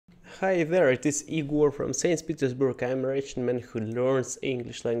hi there, it is Igor from St. Petersburg. I'm a Russian man who learns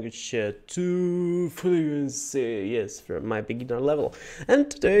English language to fluency, yes, from my beginner level. And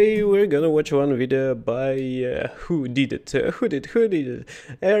today we're gonna watch one video by who did it? Who did it?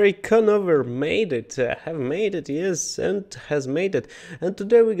 Eric Conover made it, have made it, yes, and has made it. And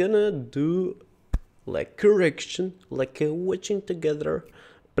today we're gonna do like correction, like watching together.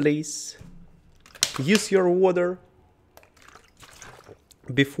 Please use your water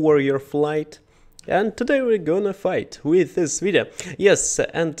before your flight, and today we're gonna fight with this video. Yes,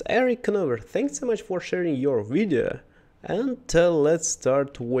 and Eric Conover, thanks so much for sharing your video, and let's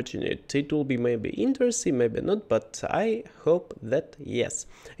start watching it. It will be maybe interesting, maybe not, but I hope that yes,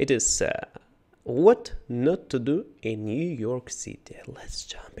 it is what not to do in New York City. Let's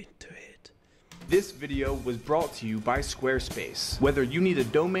jump into it. This video was brought to you by Squarespace. Whether you need a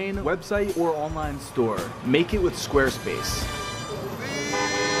domain, website, or online store, make it with Squarespace.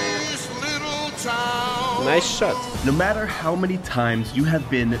 Nice shot. No matter how many times you have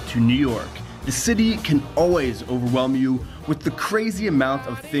been to New York, the city can always overwhelm you with the crazy amount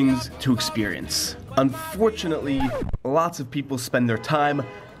of things to experience. Unfortunately, lots of people spend their time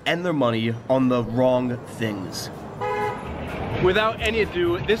and their money on the wrong things. Without any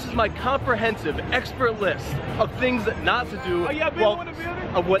ado, this is my comprehensive expert list of things not to do,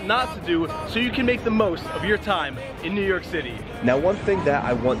 of what not to do, so you can make the most of your time in New York City. Now, one thing that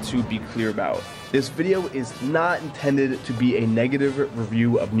I want to be clear about. This video is not intended to be a negative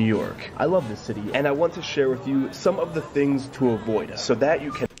review of New York. I love this city, and I want to share with you some of the things to avoid so that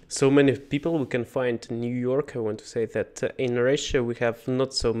you can... So many people we can find in New York. I want to say that in Russia we have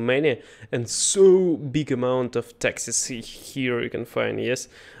not so many and so big amount of taxes here you can find, yes.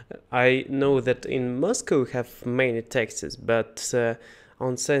 I know that in Moscow we have many taxes, but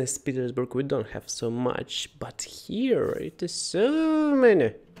on St. Petersburg we don't have so much, but here it is so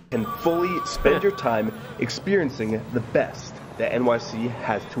many. And fully spend your time experiencing the best that NYC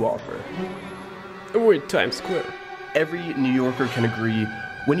has to offer. Avoid Times Square. Every New Yorker can agree,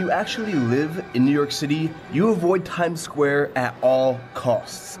 when you actually live in New York City, you avoid Times Square at all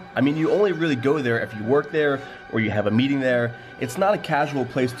costs. I mean, you only really go there if you work there or you have a meeting there. It's not a casual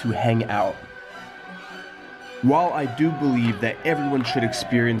place to hang out. While I do believe that everyone should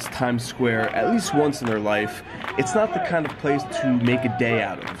experience Times Square at least once in their life, it's not the kind of place to make a day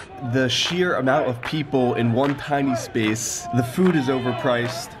out of. The sheer amount of people in one tiny space, the food is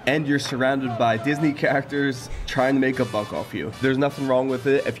overpriced, and you're surrounded by Disney characters trying to make a buck off you. There's nothing wrong with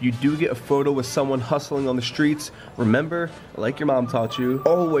it. If you do get a photo with someone hustling on the streets, remember, like your mom taught you,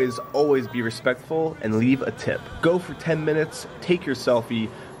 always be respectful and leave a tip. Go for 10 minutes, take your selfie,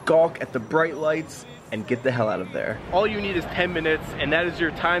 gawk at the bright lights, and get the hell out of there. All you need is 10 minutes, and that is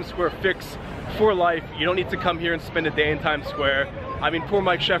your Times Square fix for life. You don't need to come here and spend a day in Times Square. I mean, poor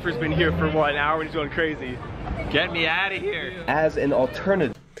Mike Sheffer's been here for what, an hour and he's going crazy. Get me out of here. As an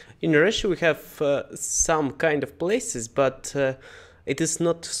alternative. In Russia we have some kind of places, but it is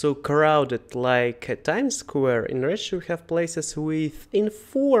not so crowded like Times Square. In Russia we have places with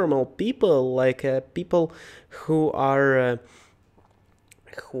informal people, like people who are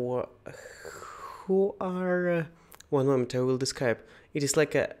one moment I will describe. It is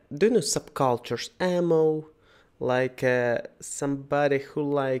like do you know subcultures? Emo, like somebody who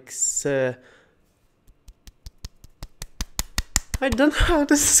likes I don't know how to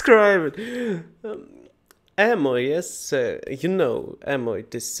describe it. Emo, yes, you know, emo.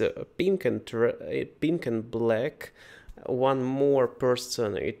 It is pink and black. One more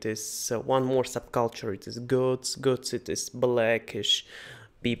person. It is one more subculture. It is goats. Goats. It is blackish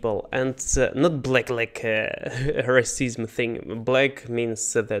people, and not black like racism thing. Black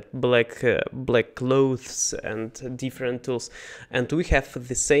means that black clothes and different tools, and we have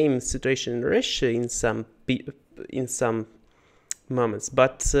the same situation in Russia in some moments.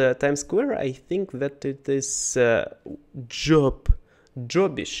 But Times Square, I think that it is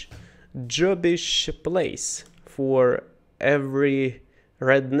jobbish place for every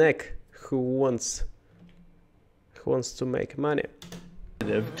redneck who wants to make money.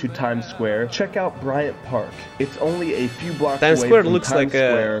 To Times Square, check out Bryant Park. It's only a few blocks Times away Square from looks Times like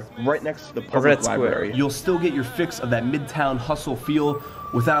Square, right next to the public library. Square. You'll still get your fix of that midtown hustle feel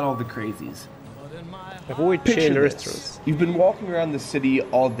without all the crazies. Avoid chain restaurants. You've been walking around the city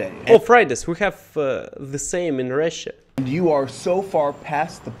all day. Oh, Fridays, we have the same in Russia. And you are so far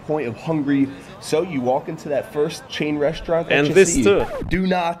past the point of hungry, so you walk into that first chain restaurant that and you this see. too. Do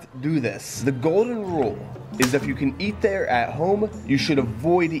not do this. The golden rule is if you can eat there at home, you should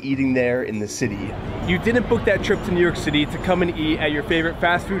avoid eating there in the city. You didn't book that trip to New York City to come and eat at your favorite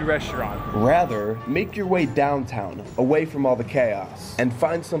fast food restaurant. Rather, make your way downtown, away from all the chaos, and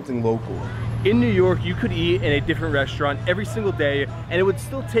find something local. In New York, you could eat in a different restaurant every single day, and it would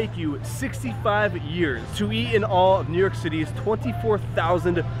still take you 65 years to eat in all of New York City's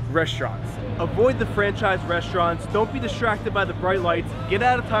 24,000 restaurants. Avoid the franchise restaurants, don't be distracted by the bright lights, get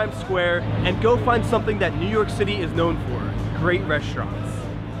out of Times Square, and go find something that New York City is known for: great restaurants.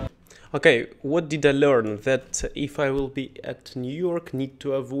 Okay, what did I learn? That if I will be at New York, need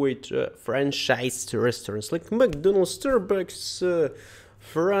to avoid franchised restaurants like McDonald's, Starbucks,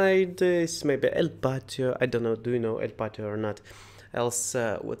 Fridays, maybe El Patio. I don't know, do you know El Patio or not? Else,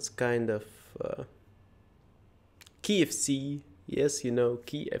 what's kind of KFC? Yes, you know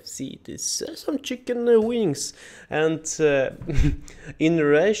KFC. It is some chicken wings. And in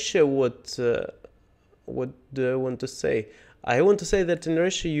Russia, what do I want to say? I want to say that in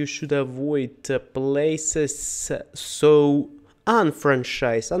Russia you should avoid places so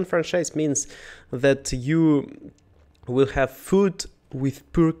unfranchised. Unfranchised means that you will have food with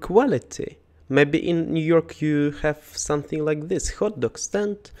poor quality. Maybe in New York you have something like this, hot dog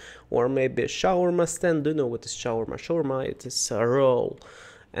stand, or maybe a shawarma stand. Do you know what is shawarma? Shawarma, it is a roll.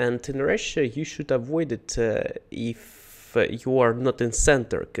 And in Russia you should avoid it if you are not in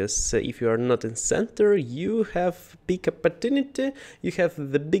center, because if you are not in center, you have big opportunity, you have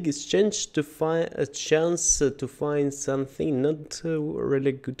the biggest chance to find something not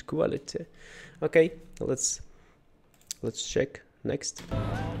really good quality. Okay, let's check next.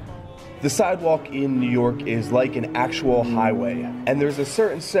 The sidewalk in New York is like an actual highway, and there's a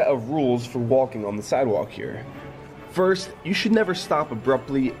certain set of rules for walking on the sidewalk here. First, you should never stop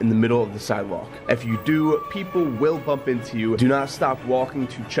abruptly in the middle of the sidewalk. If you do, people will bump into you. Do not stop walking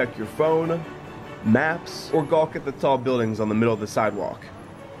to check your phone, maps, or gawk at the tall buildings on the middle of the sidewalk.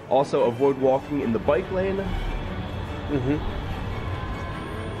 Also, avoid walking in the bike lane,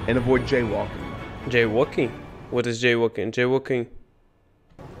 and avoid jaywalking. Jaywalking? What is jaywalking? Jaywalking.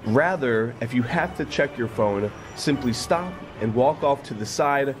 Rather, if you have to check your phone, simply stop and walk off to the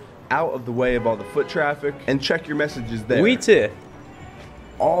side, out of the way of all the foot traffic, and check your messages there. Wait.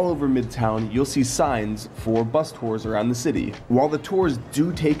 All over Midtown, you'll see signs for bus tours around the city. While the tours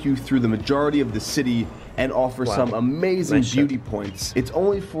do take you through the majority of the city and offer some amazing beauty points, it's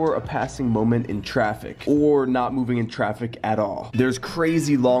only for a passing moment in traffic, or not moving in traffic at all. There's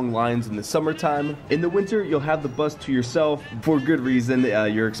crazy long lines in the summertime. In the winter, you'll have the bus to yourself for good reason.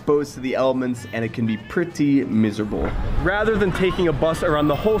 You're exposed to the elements, and it can be pretty miserable. Rather than taking a bus around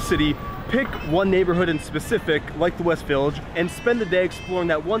the whole city, pick one neighborhood in specific, like the West Village, and spend the day exploring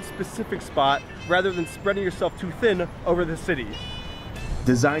that one specific spot rather than spreading yourself too thin over the city.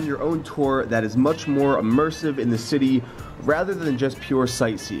 Design your own tour that is much more immersive in the city rather than just pure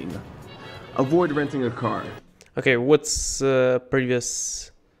sightseeing. Avoid renting a car. Okay, what's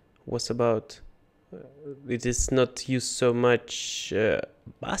previous was about? It is not used so much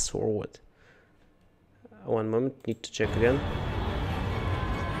bus or what? One moment, need to check again.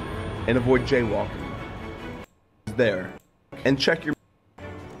 And avoid jaywalking. There. And check your...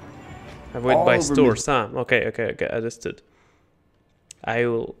 Avoid by stores, Okay, understood. I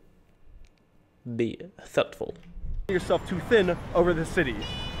will be thoughtful. Yourself too thin over the city.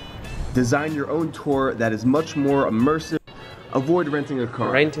 Design your own tour that is much more immersive. Avoid renting a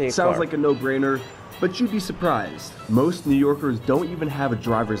car. Sounds like a no-brainer, but you'd be surprised. Most New Yorkers don't even have a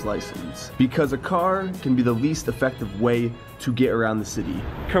driver's license, because a car can be the least effective way to get around the city.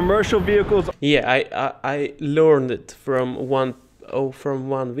 Commercial vehicles. Yeah, I learned it from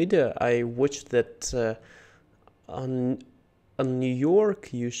one video. I watched that on New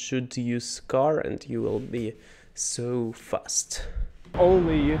York you should use car and you will be so fast.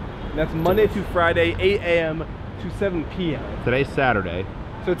 Only, that's Monday to Friday, 8 a.m. to 7 p.m. Today's Saturday.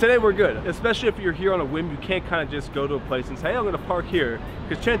 So today we're good, especially if you're here on a whim. You can't kind of just go to a place and say, hey, I'm gonna park here,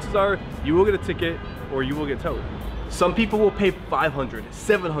 because chances are you will get a ticket or you will get towed. Some people will pay $500,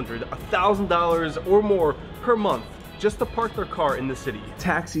 $700, $1,000 or more per month just to park their car in the city.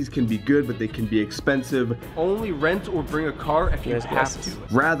 Taxis can be good, but they can be expensive. Only rent or bring a car if you have to.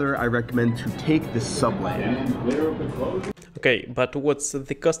 Rather, I recommend to take the subway. Okay, but what's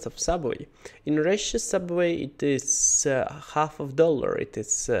the cost of subway? In Russia, subway it is half of dollar. It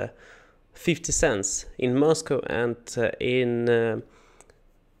is 50 cents in Moscow and in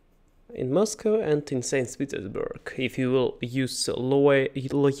St. Petersburg. If you will use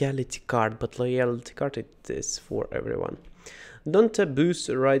loyalty card, but loyalty card it is for everyone. Don't abuse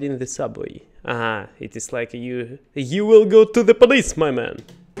riding the subway. It is like you will go to the police, my man.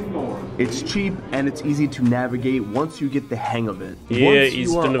 It's cheap and it's easy to navigate once you get the hang of it. Yeah, once easy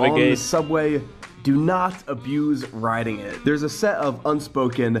you are to on the navigate. subway, do not abuse riding it. There's a set of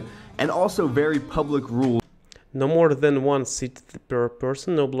unspoken and also very public rules. No more than one seat per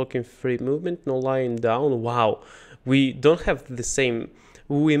person, no blocking free movement, no lying down. Wow, we don't have the same.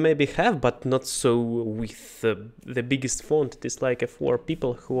 We maybe have, but not so with the biggest font. It is like for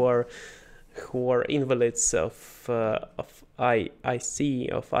people who are invalids of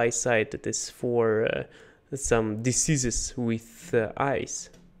eyesight. It is for some diseases with eyes.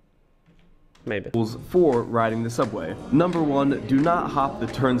 Maybe. For riding the subway. Number 1, do not hop the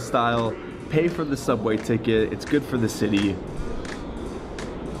turnstile. Pay for the subway ticket. It's good for the city.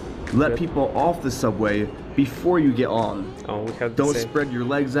 Let people off the subway before you get on. Oh, we have the Don't same. spread your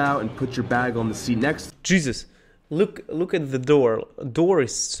legs out and put your bag on the seat next. Jesus, look at the door. Door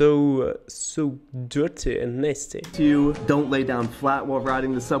is so dirty and nasty. To you. Don't lay down flat while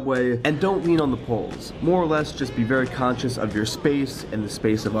riding the subway, and don't lean on the poles. More or less, just be very conscious of your space and the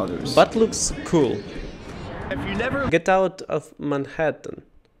space of others. But looks cool. If you never Get out of Manhattan.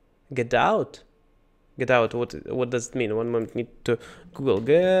 Get out? Get out, what does it mean? One moment, need to Google.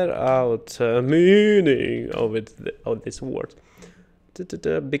 Get out, meaning of it, of this word.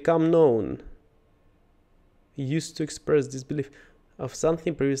 Become known. Used to express disbelief of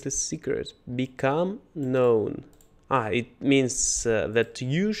something previously secret. Become known. It means that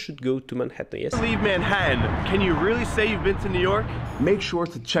you should go to Manhattan, yes? leave Manhattan, can you really say you've been to New York? Make sure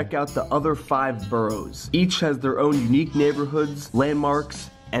to check out the other 5 boroughs. Each has their own unique neighborhoods, landmarks,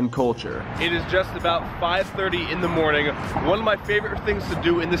 and culture. It is just about 5:30 in the morning. One of my favorite things to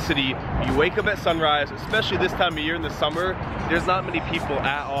do in the city, you wake up at sunrise, especially this time of year in the summer, there's not many people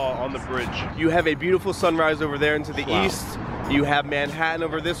at all on the bridge. You have a beautiful sunrise over there into the east. You have Manhattan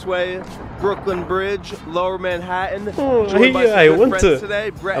over this way, Brooklyn Bridge, Lower Manhattan. Joined by some I good want friends to. today,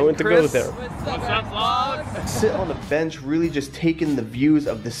 Brett I want to and go Chris. there. What's up, vlog? Sit on a bench, really just take in the views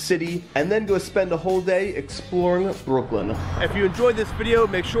of the city, and then go spend a whole day exploring Brooklyn. If you enjoyed this video,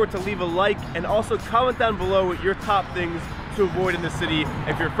 make sure to leave a like and also comment down below your top things to avoid in the city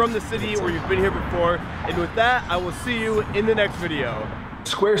if you're from the city or you've been here before. And with that, I will see you in the next video.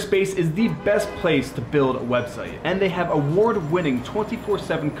 Squarespace is the best place to build a website, and they have award-winning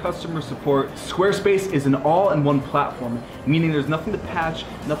 24/7 customer support. Squarespace is an all-in-one platform, meaning there's nothing to patch,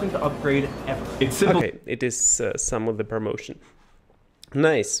 nothing to upgrade ever. It's simple. Okay, it is some of the promotion.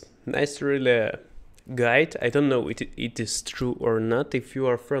 Nice really guide. I don't know if it is true or not. If you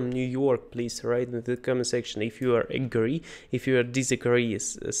are from New York, please write in the comment section if you are agree. If you are disagree,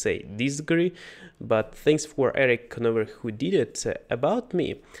 say disagree. But thanks for Eric Conover who did it. About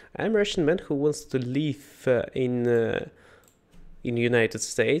me, I'm a Russian man who wants to live in United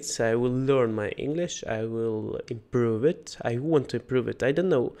States. I will learn my English. I will improve it. I want to improve it. I don't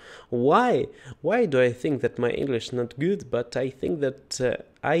know why. Why do I think that my English is not good? But I think that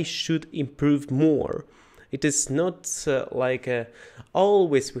I should improve more. It is not like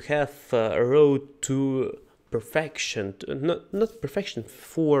always we have a road to perfection, not perfection,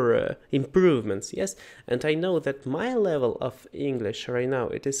 for improvements, yes. And I know that my level of English right now,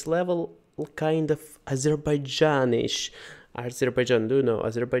 it is level kind of Azerbaijanish. Azerbaijan, do you know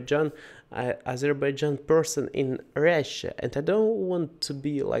Azerbaijan? Azerbaijan person in Russia, and I don't want to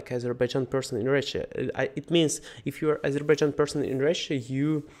be like Azerbaijan person in Russia. It means if you are Azerbaijan person in Russia,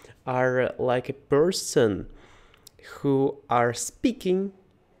 you are like a person who are speaking,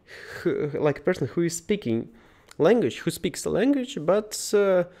 like a person who is speaking language, who speaks the language, but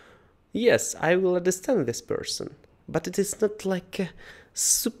yes, I will understand this person, but it is not like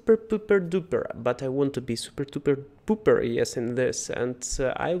super pooper duper, but I want to be super duper pooper, yes, in this, and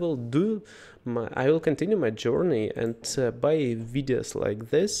I will continue my journey, and by videos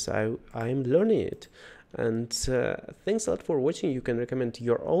like this I'm learning it. And thanks a lot for watching. You can recommend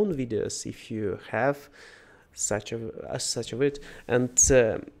your own videos if you have such of it, and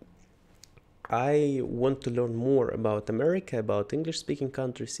I want to learn more about America, about English-speaking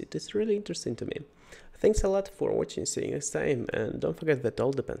countries. It is really interesting to me. Thanks a lot for watching. See you next time, and don't forget that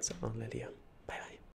all depends on Lelia.